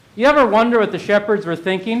You ever wonder what the shepherds were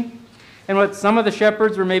thinking and what some of the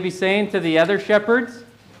shepherds were maybe saying to the other shepherds?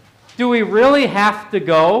 Do we really have to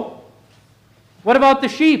go? What about the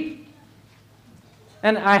sheep?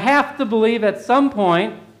 And I have to believe at some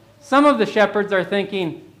point, some of the shepherds are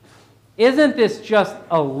thinking, isn't this just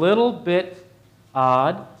a little bit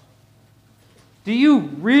odd? Do you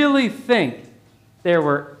really think there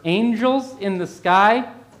were angels in the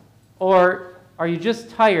sky? Or are you just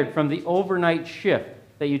tired from the overnight shift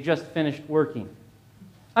that you just finished working?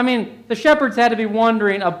 I mean, the shepherds had to be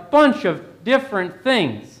wondering a bunch of different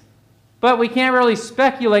things. But we can't really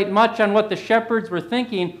speculate much on what the shepherds were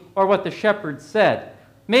thinking or what the shepherds said.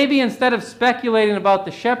 Maybe instead of speculating about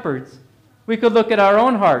the shepherds, we could look at our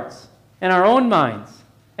own hearts and our own minds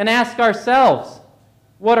and ask ourselves,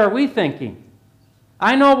 what are we thinking?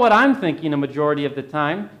 I know what I'm thinking a majority of the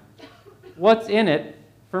time. What's in it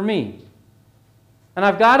for me? And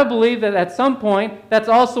I've got to believe that at some point, that's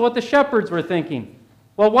also what the shepherds were thinking.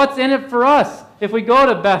 Well, what's in it for us if we go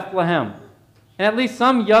to Bethlehem? And at least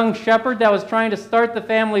some young shepherd that was trying to start the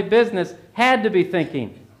family business had to be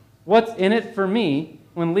thinking, what's in it for me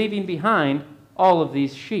when leaving behind all of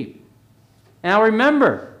these sheep? Now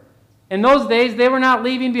remember, in those days, they were not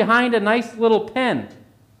leaving behind a nice little pen.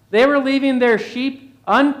 They were leaving their sheep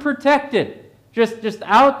unprotected, just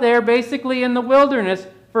out there basically in the wilderness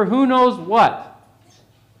for who knows what.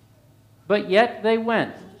 But yet they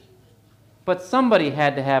went. But somebody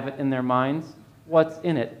had to have it in their minds, what's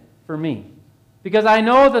in it for me? Because I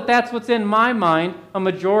know that that's what's in my mind a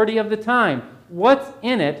majority of the time. What's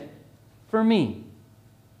in it for me?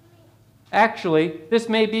 Actually, this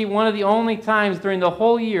may be one of the only times during the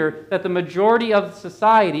whole year that the majority of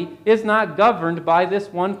society is not governed by this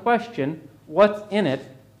one question, what's in it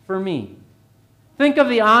for me? Think of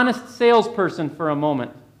the honest salesperson for a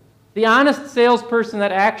moment. The honest salesperson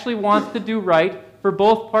that actually wants to do right for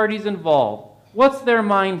both parties involved. What's their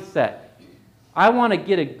mindset? I want to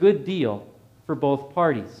get a good deal for both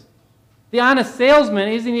parties. The honest salesman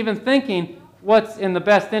isn't even thinking what's in the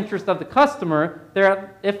best interest of the customer.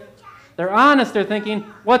 If they're honest, they're thinking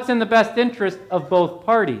what's in the best interest of both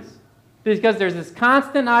parties. Because there's this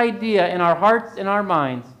constant idea in our hearts and our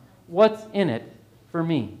minds, what's in it for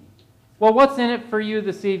me? Well, what's in it for you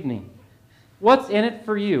this evening? What's in it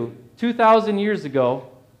for you 2,000 years ago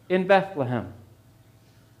in Bethlehem?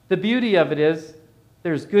 The beauty of it is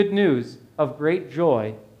there's good news of great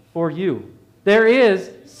joy for you. There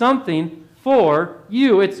is something for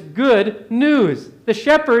you. It's good news. The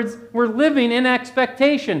shepherds were living in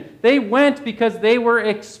expectation. They went because they were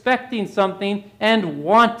expecting something and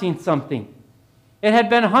wanting something. It had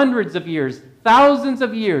been hundreds of years, thousands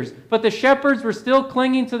of years, but the shepherds were still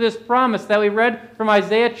clinging to this promise that we read from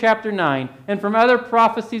Isaiah chapter 9 and from other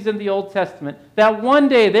prophecies in the Old Testament, that one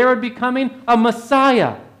day there would be coming a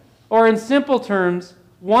Messiah, or in simple terms,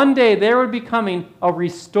 one day there would be coming a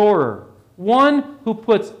restorer, one who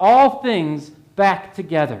puts all things back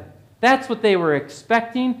together. That's what they were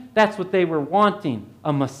expecting. That's what they were wanting,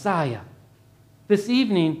 a Messiah. This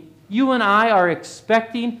evening, you and I are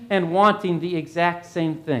expecting and wanting the exact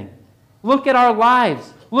same thing. Look at our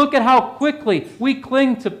lives. Look at how quickly we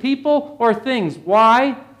cling to people or things.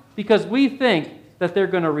 Why? Because we think that they're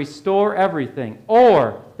going to restore everything,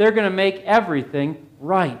 or they're going to make everything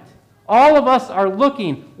right. All of us are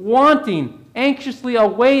looking, wanting, anxiously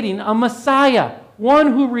awaiting a Messiah, one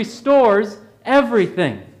who restores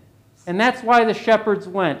everything. And that's why the shepherds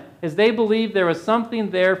went, as they believed there was something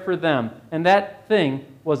there for them, and that thing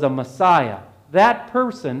was a Messiah. That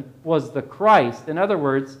person was the Christ, in other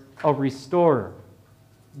words, a restorer.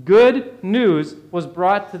 Good news was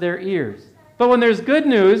brought to their ears. But when there's good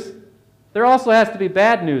news, there also has to be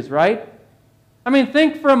bad news, right? I mean,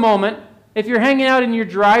 think for a moment, if you're hanging out in your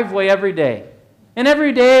driveway every day, and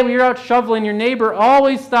every day when you're out shoveling, your neighbor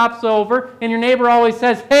always stops over, and your neighbor always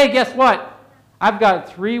says, hey, guess what? I've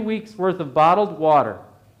got 3 weeks' worth of bottled water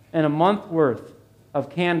and a month worth of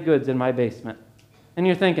canned goods in my basement. And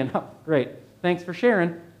you're thinking, oh, great, thanks for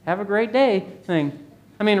sharing. Have a great day thing.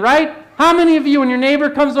 I mean, right? How many of you, when your neighbor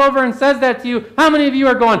comes over and says that to you, how many of you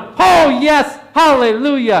are going, oh, yes,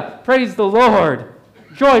 hallelujah, praise the Lord,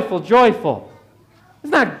 joyful, joyful?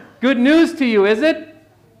 It's not good news to you, is it?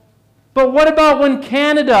 But what about when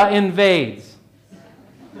Canada invades?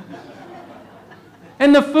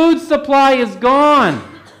 And the food supply is gone.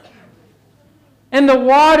 And the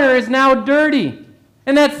water is now dirty.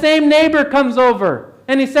 And that same neighbor comes over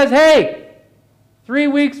and he says, hey, 3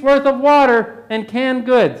 weeks worth of water and canned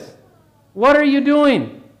goods. What are you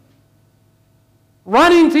doing?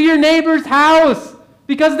 Running to your neighbor's house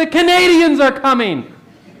because the Canadians are coming.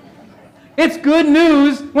 It's good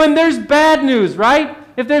news when there's bad news, right?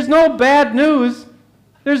 If there's no bad news,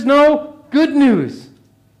 there's no good news.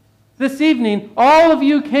 This evening, all of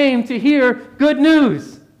you came to hear good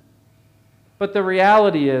news. But the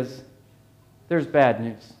reality is, there's bad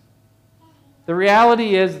news. The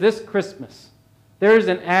reality is, this Christmas, there is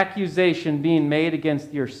an accusation being made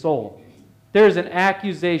against your soul. There is an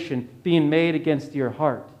accusation being made against your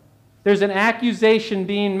heart. There's an accusation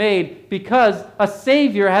being made because a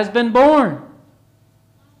Savior has been born.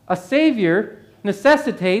 A Savior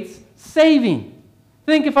necessitates saving.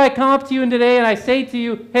 Think if I come up to you today and I say to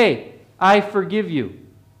you, hey, I forgive you.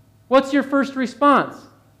 What's your first response?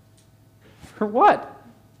 For what?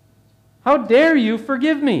 How dare you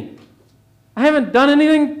forgive me? I haven't done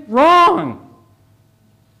anything wrong.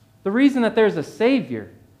 The reason that there's a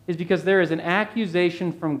Savior is because there is an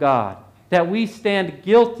accusation from God that we stand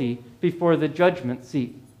guilty before the judgment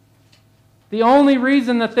seat. The only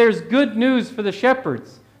reason that there's good news for the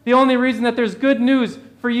shepherds, the only reason that there's good news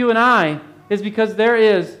for you and I, is because there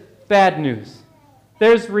is bad news.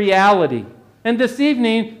 There's reality. And this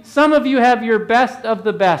evening, some of you have your best of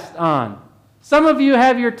the best on. Some of you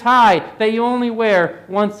have your tie that you only wear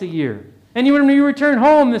once a year. And when you return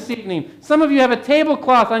home this evening, some of you have a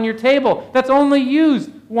tablecloth on your table that's only used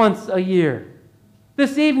once a year.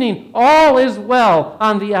 This evening, all is well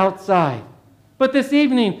on the outside. But this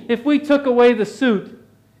evening, if we took away the suit,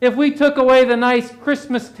 if we took away the nice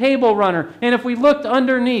Christmas table runner, and if we looked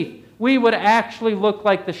underneath, we would actually look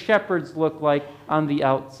like the shepherds look like on the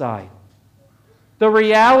outside. The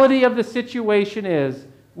reality of the situation is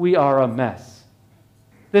we are a mess.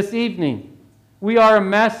 This evening, we are a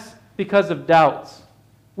mess because of doubts.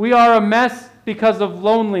 We are a mess because of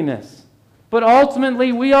loneliness. But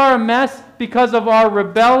ultimately, we are a mess because of our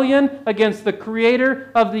rebellion against the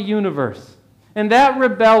Creator of the universe. And that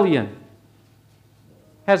rebellion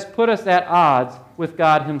has put us at odds with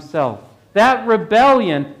God Himself. That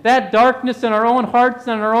rebellion, that darkness in our own hearts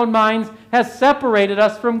and our own minds has separated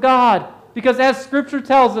us from God. Because as Scripture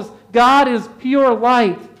tells us, God is pure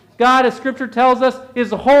light. God, as Scripture tells us,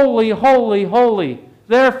 is holy, holy, holy.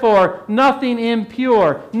 Therefore, nothing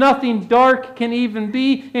impure, nothing dark can even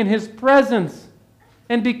be in His presence.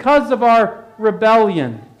 And because of our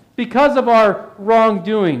rebellion, because of our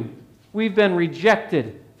wrongdoing, we've been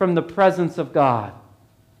rejected from the presence of God.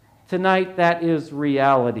 Tonight, that is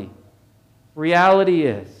reality. Reality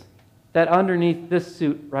is that underneath this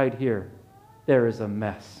suit right here, there is a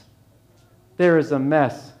mess. There is a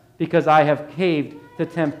mess because I have caved to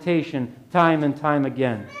temptation time and time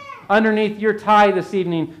again. Underneath your tie this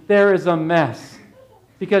evening, there is a mess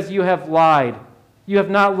because you have lied. You have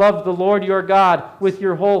not loved the Lord your God with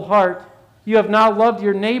your whole heart. You have not loved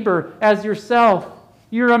your neighbor as yourself.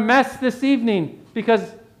 You're a mess this evening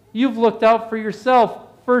because you've looked out for yourself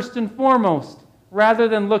first and foremost, rather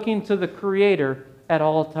than looking to the Creator at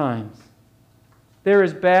all times. There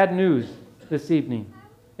is bad news this evening.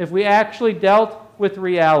 If we actually dealt with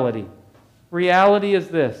reality, reality is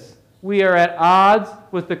this: we are at odds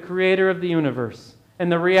with the Creator of the universe.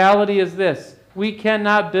 And the reality is this: we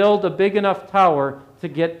cannot build a big enough tower to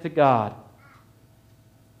get to God.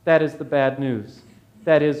 That is the bad news.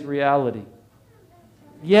 That is reality.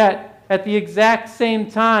 Yet, at the exact same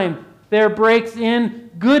time, there breaks in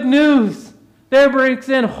good news. There breaks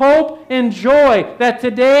in hope and joy that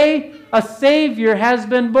today a Savior has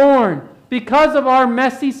been born. Because of our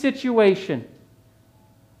messy situation,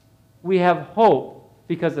 we have hope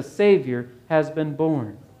because a Savior has been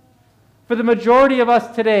born. For the majority of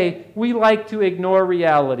us today, we like to ignore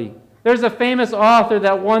reality. There's a famous author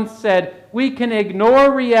that once said, we can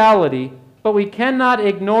ignore reality, but we cannot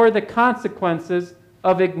ignore the consequences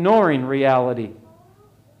of ignoring reality.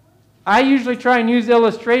 I usually try and use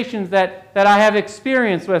illustrations that I have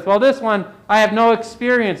experience with. Well, this one I have no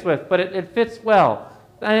experience with, but it fits well.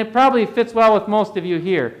 And it probably fits well with most of you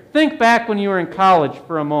here. Think back when you were in college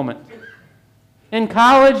for a moment. In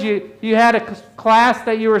college, you had a class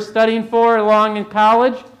that you were studying for along in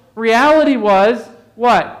college. Reality was,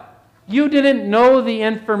 what? You didn't know the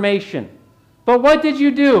information. But what did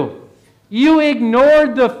you do? You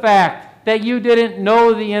ignored the fact that you didn't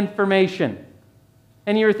know the information.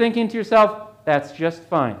 And you were thinking to yourself, that's just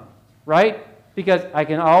fine, right? Because I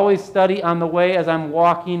can always study on the way as I'm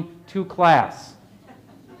walking to class.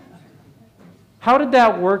 How did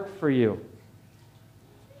that work for you?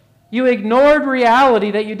 You ignored reality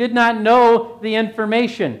that you did not know the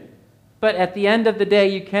information. But at the end of the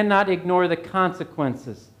day, you cannot ignore the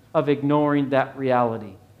consequences of ignoring that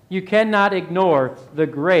reality. You cannot ignore the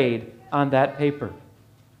grade on that paper.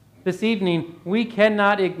 This evening, we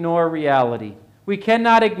cannot ignore reality. We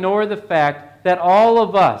cannot ignore the fact that all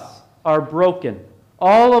of us are broken.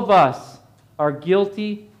 All of us are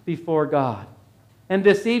guilty before God. And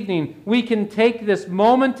this evening, we can take this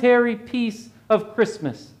momentary peace of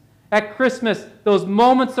Christmas. At Christmas, those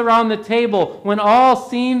moments around the table when all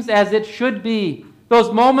seems as it should be.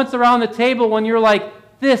 Those moments around the table when you're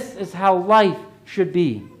like, this is how life should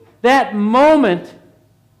be. That moment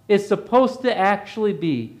is supposed to actually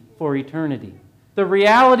be for eternity. The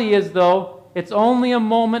reality is, though, it's only a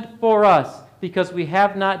moment for us because we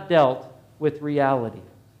have not dealt with reality.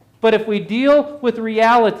 But if we deal with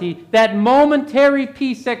reality, that momentary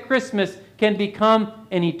peace at Christmas can become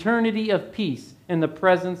an eternity of peace in the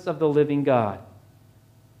presence of the living God.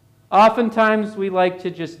 Oftentimes we like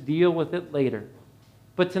to just deal with it later.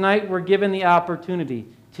 But tonight we're given the opportunity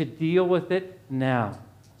to deal with it now.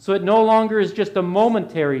 So it no longer is just a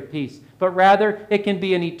momentary peace, but rather it can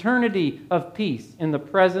be an eternity of peace in the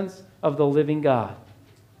presence of the living God.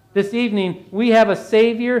 This evening, we have a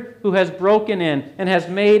Savior who has broken in and has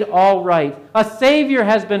made all right. A Savior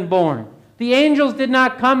has been born. The angels did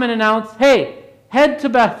not come and announce, hey, head to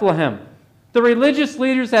Bethlehem. The religious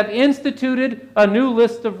leaders have instituted a new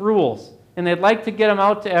list of rules, and they'd like to get them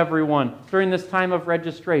out to everyone during this time of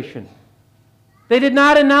registration. They did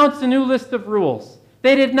not announce a new list of rules.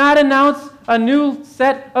 They did not announce a new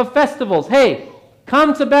set of festivals. Hey,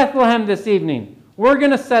 come to Bethlehem this evening. We're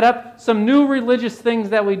going to set up some new religious things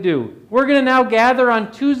that we do. We're going to now gather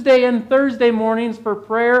on Tuesday and Thursday mornings for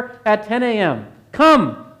prayer at 10 a.m.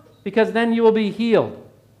 Come, because then you will be healed.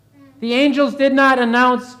 The angels did not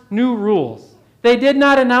announce new rules. They did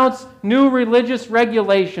not announce new religious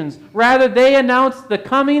regulations. Rather, they announced the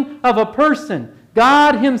coming of a person,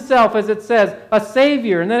 God Himself, as it says, a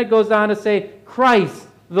Savior. And then it goes on to say, Christ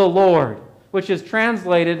the Lord, which is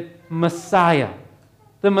translated Messiah.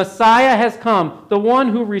 The Messiah has come, the one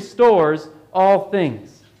who restores all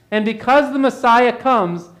things. And because the Messiah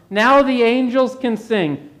comes, now the angels can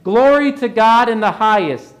sing, glory to God in the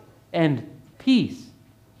highest, and peace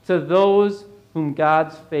to those whom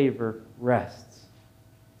God's favor rests.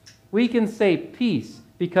 We can say peace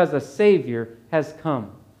because a Savior has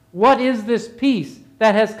come. What is this peace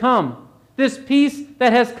that has come? This peace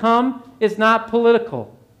that has come is not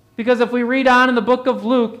political. Because if we read on in the book of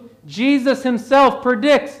Luke, Jesus Himself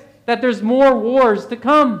predicts that there's more wars to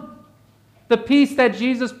come. The peace that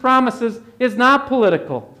Jesus promises is not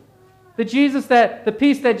political. The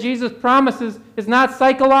peace that Jesus promises is not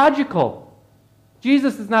psychological.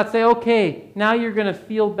 Jesus does not say, okay, now you're going to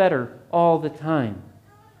feel better all the time.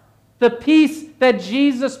 The peace that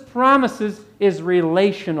Jesus promises is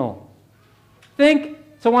relational. Think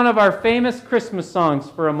to one of our famous Christmas songs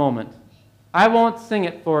for a moment. I won't sing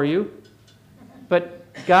it for you, but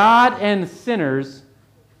God and sinners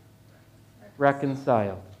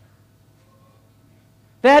reconciled.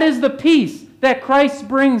 That is the peace that Christ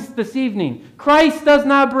brings this evening. Christ does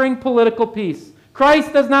not bring political peace.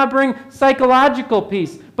 Christ does not bring psychological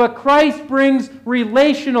peace, but Christ brings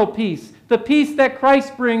relational peace. The peace that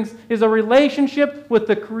Christ brings is a relationship with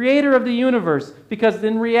the Creator of the universe, because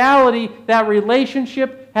in reality, that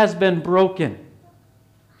relationship has been broken.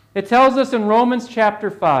 It tells us in Romans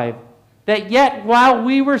chapter 5, that yet while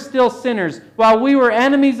we were still sinners, while we were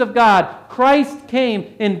enemies of God, Christ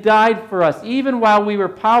came and died for us, even while we were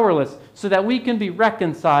powerless, so that we can be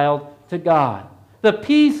reconciled to God. The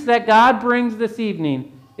peace that God brings this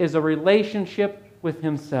evening is a relationship with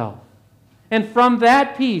Himself. And from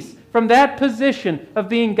that peace, from that position of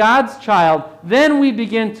being God's child, then we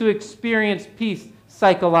begin to experience peace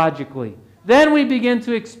psychologically. Then we begin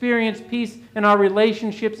to experience peace in our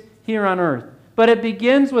relationships here on earth. But it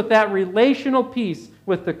begins with that relational peace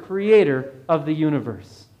with the Creator of the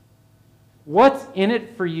universe. What's in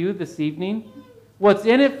it for you this evening? What's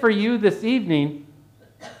in it for you this evening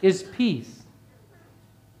is peace.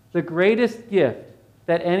 The greatest gift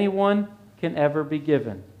that anyone can ever be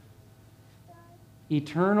given.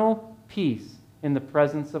 Eternal peace in the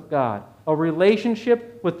presence of God. A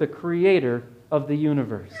relationship with the Creator of the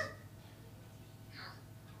universe.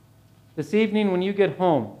 This evening when you get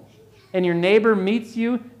home, and your neighbor meets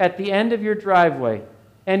you at the end of your driveway,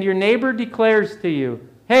 and your neighbor declares to you,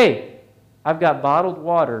 hey, I've got bottled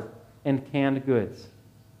water and canned goods.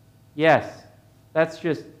 Yes, that's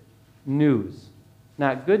just news.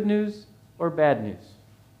 Not good news or bad news.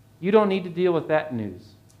 You don't need to deal with that news.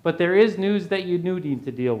 But there is news that you do need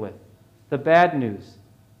to deal with. The bad news,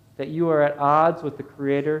 that you are at odds with the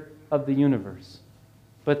Creator of the universe.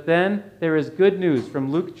 But then there is good news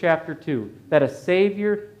from Luke chapter 2, that a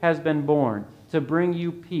Savior has been born to bring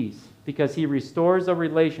you peace because He restores a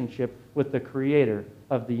relationship with the Creator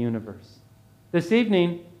of the universe. This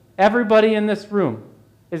evening, everybody in this room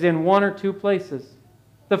is in one or two places.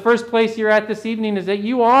 The first place you're at this evening is that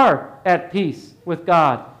you are at peace with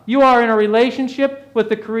God. You are in a relationship with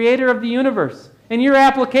the Creator of the universe. And your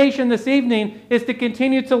application this evening is to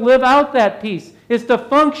continue to live out that peace, is to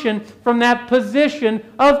function from that position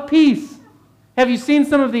of peace. Have you seen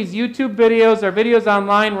some of these YouTube videos or videos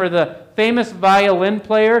online where the famous violin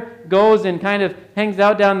player goes and kind of hangs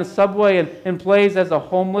out down the subway and plays as a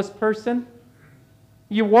homeless person?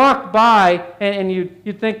 You walk by and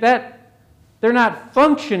you think that they're not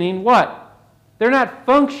functioning what? They're not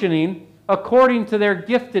functioning according to their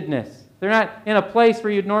giftedness. They're not in a place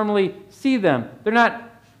where you'd normally see them. They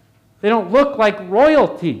don't look like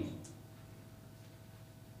royalty.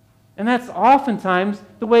 And that's oftentimes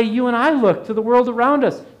the way you and I look to the world around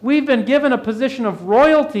us. We've been given a position of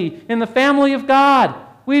royalty in the family of God.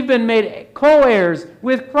 We've been made co-heirs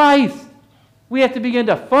with Christ. We have to begin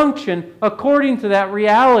to function according to that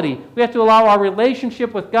reality. We have to allow our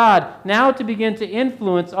relationship with God now to begin to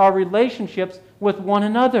influence our relationships with one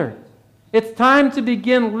another. It's time to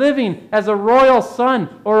begin living as a royal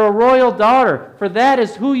son or a royal daughter, for that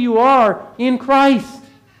is who you are in Christ.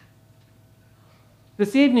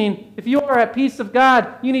 This evening, if you are at peace of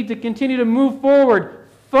God, you need to continue to move forward,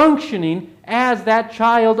 functioning as that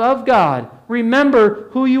child of God. Remember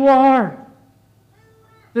who you are.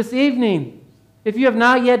 This evening, if you have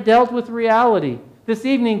not yet dealt with reality, this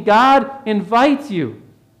evening God invites you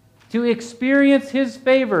to experience His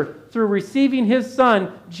favor through receiving His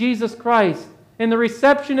Son, Jesus Christ. And the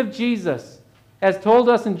reception of Jesus, as told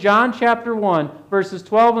us in John chapter 1, verses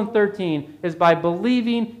 12 and 13, is by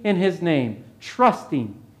believing in His name,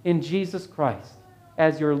 trusting in Jesus Christ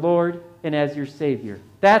as your Lord and as your Savior.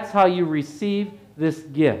 That's how you receive this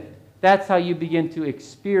gift. That's how you begin to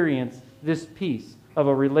experience this peace of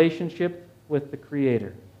a relationship with the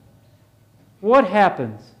Creator. What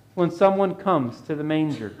happens when someone comes to the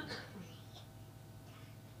manger?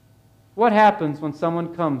 What happens when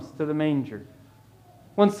someone comes to the manger?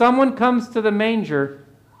 When someone comes to the manger,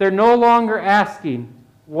 they're no longer asking,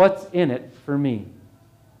 what's in it for me?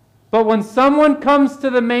 But when someone comes to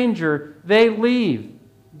the manger, they leave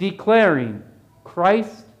declaring,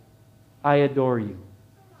 Christ, I adore you.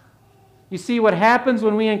 You see, what happens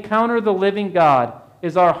when we encounter the living God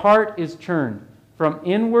is our heart is turned from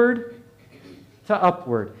inward to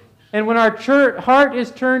upward. And when our heart is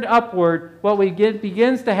turned upward, what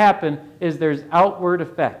begins to happen is there's outward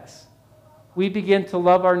effects. We begin to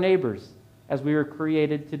love our neighbors as we were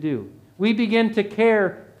created to do. We begin to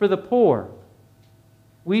care for the poor.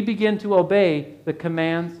 We begin to obey the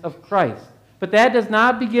commands of Christ. But that does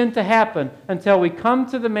not begin to happen until we come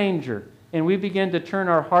to the manger and we begin to turn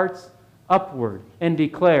our hearts upward and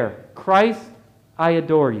declare, Christ, I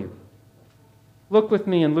adore you. Look with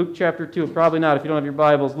me in Luke chapter 2. Probably not if you don't have your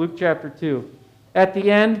Bibles. Luke chapter 2. At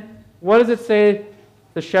the end, what does it say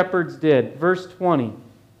the shepherds did? Verse 20.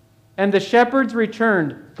 And the shepherds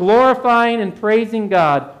returned, glorifying and praising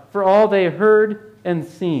God for all they heard and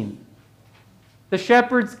seen. The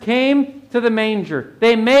shepherds came to the manger.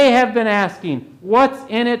 They may have been asking, what's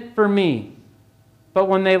in it for me? But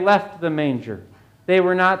when they left the manger, they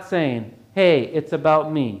were not saying, hey, it's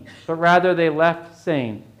about me. But rather they left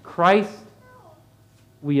saying, Christ,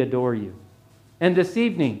 we adore you. And this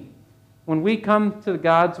evening, when we come to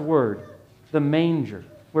God's Word, the manger,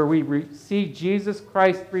 where we see Jesus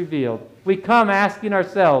Christ revealed, we come asking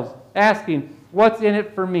ourselves, what's in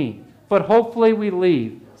it for me? But hopefully we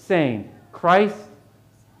leave saying, Christ,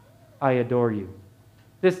 I adore you.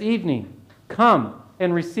 This evening, come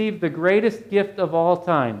and receive the greatest gift of all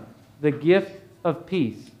time, the gift of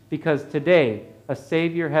peace, because today a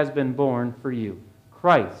Savior has been born for you,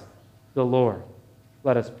 Christ the Lord.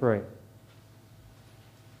 Let us pray.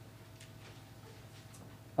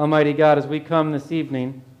 Almighty God, as we come this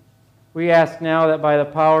evening, we ask now that by the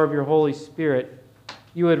power of your Holy Spirit,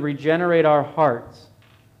 you would regenerate our hearts,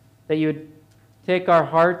 that you would take our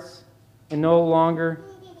hearts and no longer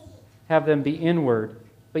have them be inward,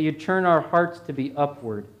 but you turn our hearts to be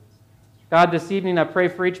upward. God, this evening I pray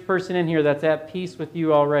for each person in here that's at peace with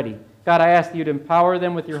you already. God, I ask that you'd empower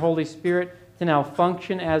them with your Holy Spirit to now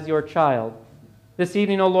function as your child. This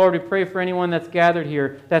evening, O Lord, we pray for anyone that's gathered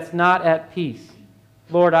here that's not at peace.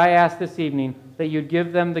 Lord, I ask this evening that you'd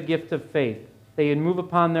give them the gift of faith, that you'd move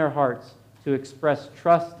upon their hearts to express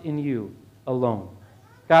trust in you alone.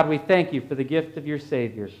 God, we thank you for the gift of your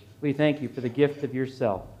Savior. We thank you for the gift of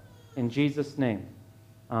yourself. In Jesus' name,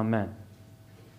 amen.